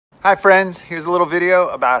Hi friends, here's a little video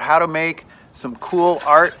about how to make some cool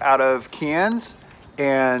art out of cans.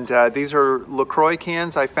 And these are LaCroix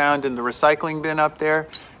cans I found in the recycling bin up there.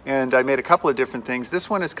 And I made a couple of different things.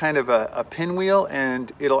 This one is kind of a pinwheel,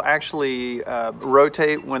 and it'll actually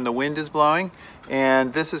rotate when the wind is blowing.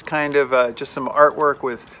 And this is kind of just some artwork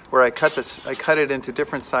with where I cut it into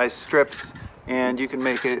different size strips, and you can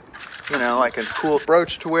make it, you know, like a cool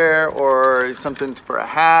brooch to wear or something for a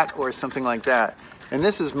hat or something like that. And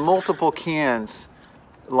this is multiple cans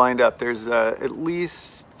lined up. There's at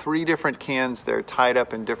least 3 different cans there tied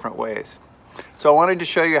up in different ways. So I wanted to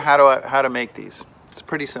show you how to make these. It's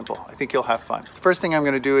pretty simple. I think you'll have fun. First thing I'm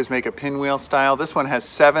going to do is make a pinwheel style. This one has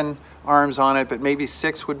 7 arms on it, but maybe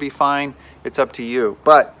 6 would be fine. It's up to you.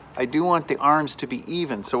 But I do want the arms to be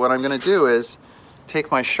even. So what I'm going to do is take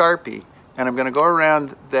my Sharpie and I'm going to go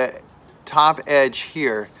around the top edge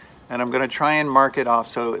here, and I'm going to try and mark it off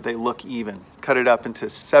so they look even. Cut it up into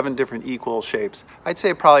 7 different equal shapes. I'd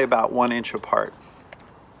say probably about 1 inch apart.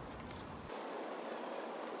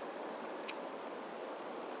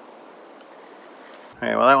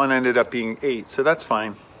 Okay, well that one ended up being 8, so that's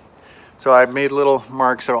fine. So I've made little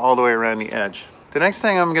marks all the way around the edge. The next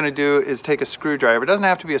thing I'm going to do is take a screwdriver. It doesn't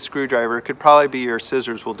have to be a screwdriver. It could probably be your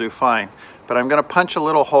scissors will do fine. But I'm going to punch a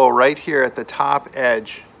little hole right here at the top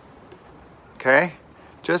edge. Okay?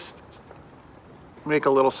 Just make a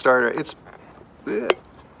little starter. It's... See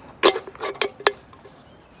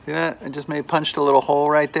that? I just punched a little hole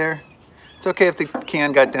right there. It's okay if the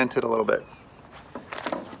can got dented a little bit.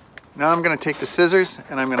 Now I'm going to take the scissors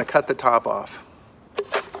and I'm going to cut the top off.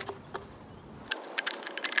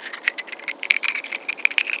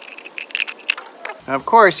 Now of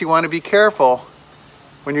course you want to be careful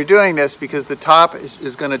when you're doing this, because the top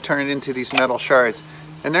is going to turn into these metal shards.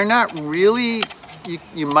 And they're not really,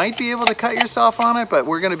 you might be able to cut yourself on it, but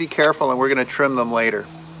we're going to be careful and we're going to trim them later.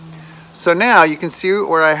 So now you can see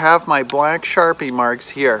where I have my black Sharpie marks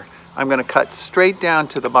here. I'm going to cut straight down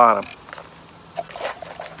to the bottom.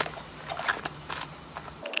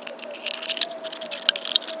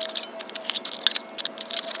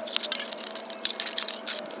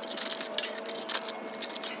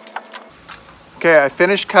 Okay, I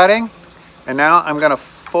finished cutting, and now I'm going to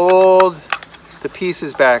fold the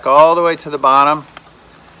pieces back all the way to the bottom,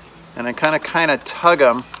 and I kind of tug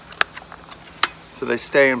them so they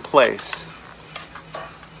stay in place.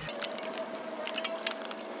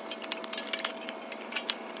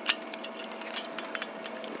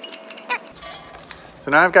 So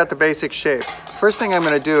now I've got the basic shape. First thing I'm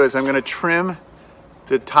going to do is I'm going to trim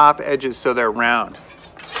the top edges so they're round.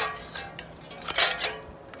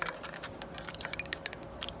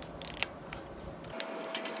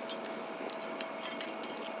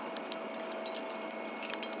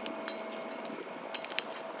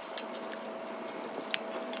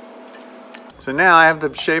 So now I have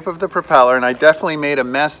the shape of the propeller, and I definitely made a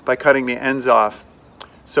mess by cutting the ends off.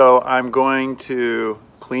 So I'm going to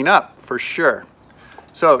clean up for sure.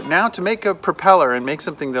 So now to make a propeller and make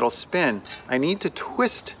something that'll spin, I need to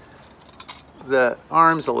twist the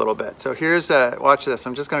arms a little bit. So here's watch this.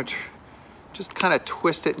 I'm just going to just kind of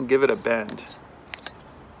twist it and give it a bend.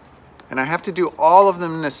 And I have to do all of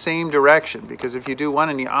them in the same direction, because if you do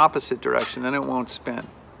one in the opposite direction, then it won't spin.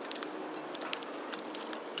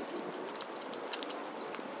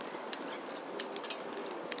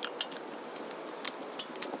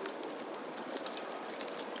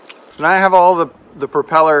 Now I have all the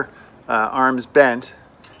propeller arms bent,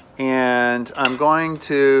 and I'm going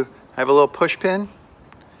to have a little push pin,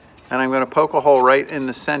 and I'm going to poke a hole right in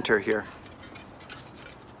the center here.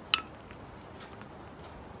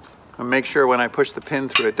 And make sure when I push the pin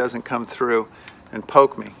through, it doesn't come through and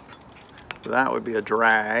poke me. So that would be a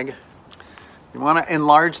drag. You want to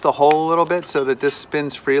enlarge the hole a little bit so that this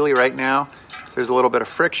spins freely. Right now there's a little bit of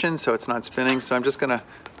friction, so it's not spinning. So I'm just going to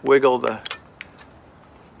wiggle the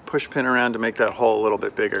push pin around to make that hole a little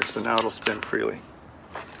bit bigger, so now it'll spin freely.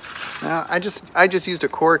 Now I just used a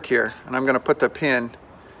cork here, and I'm going to put the pin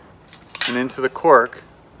into the cork,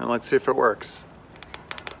 and let's see if it works.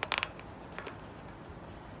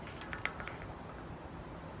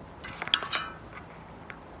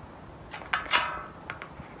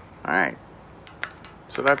 All right,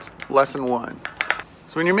 so that's lesson 1.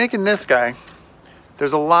 So when you're making this guy,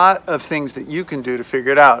 there's a lot of things that you can do to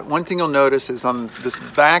figure it out. One thing you'll notice is on this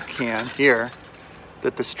back can here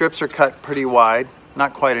that the strips are cut pretty wide,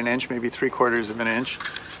 not quite an inch, maybe 3/4 of an inch.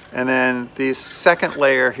 And then the second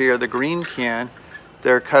layer here, the green can,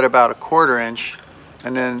 they're cut about 1/4 inch.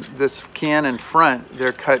 And then this can in front,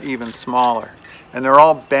 they're cut even smaller. And they're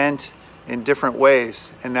all bent in different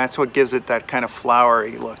ways, and that's what gives it that kind of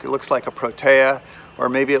flowery look. It looks like a protea or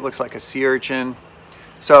maybe it looks like a sea urchin.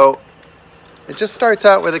 So it just starts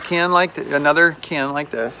out with a can like another can like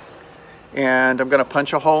this, and I'm going to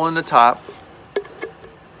punch a hole in the top.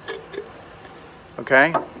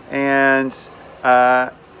 Okay, and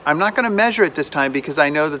I'm not going to measure it this time because I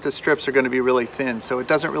know that the strips are going to be really thin, so it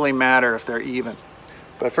doesn't really matter if they're even.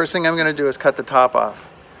 But first thing I'm going to do is cut the top off.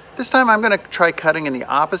 This time I'm going to try cutting in the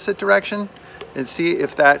opposite direction and see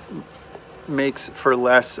if that makes for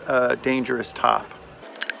less dangerous top.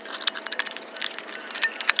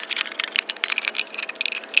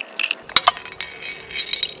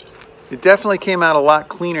 It definitely came out a lot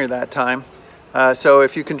cleaner that time. So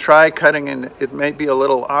if you can try cutting, and it may be a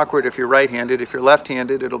little awkward if you're right-handed. If you're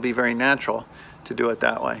left-handed, it'll be very natural to do it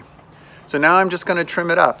that way. So now I'm just going to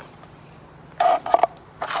trim it up.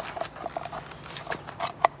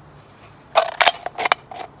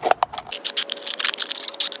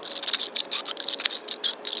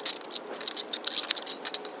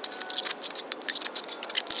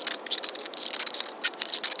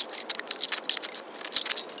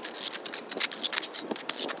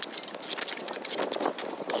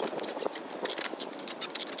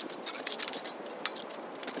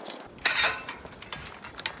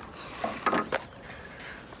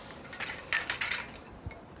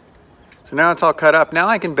 So now it's all cut up. Now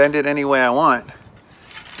I can bend it any way I want.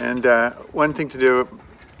 And one thing to do,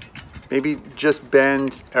 maybe just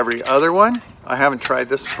bend every other one. I haven't tried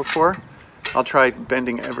this before. I'll try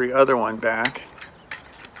bending every other one back.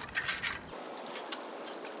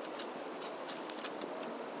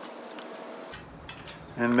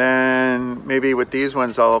 And then maybe with these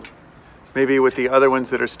ones, maybe with the other ones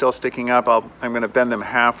that are still sticking up, I'm going to bend them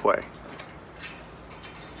halfway.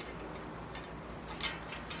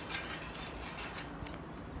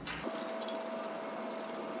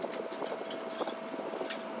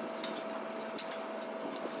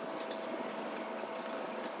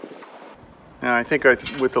 Now I think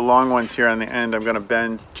with the long ones here on the end, I'm going to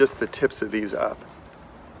bend just the tips of these up.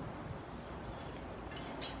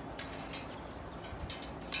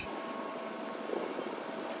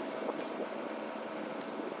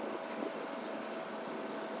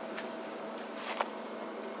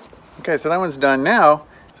 Okay, so that one's done now.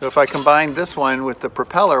 So if I combine this one with the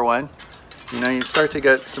propeller one, you start to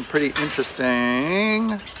get some pretty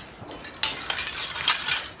interesting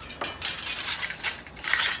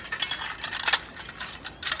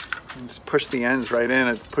just push the ends right in,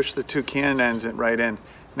 and push the two can ends right in.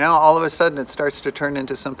 Now all of a sudden it starts to turn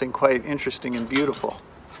into something quite interesting and beautiful.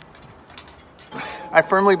 I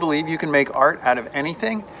firmly believe you can make art out of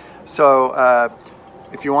anything. So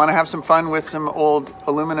if you want to have some fun with some old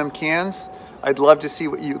aluminum cans, I'd love to see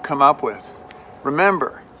what you come up with.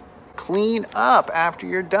 Remember, clean up after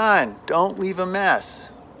you're done. Don't leave a mess.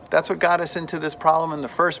 That's what got us into this problem in the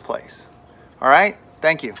first place. All right,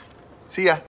 thank you. See ya.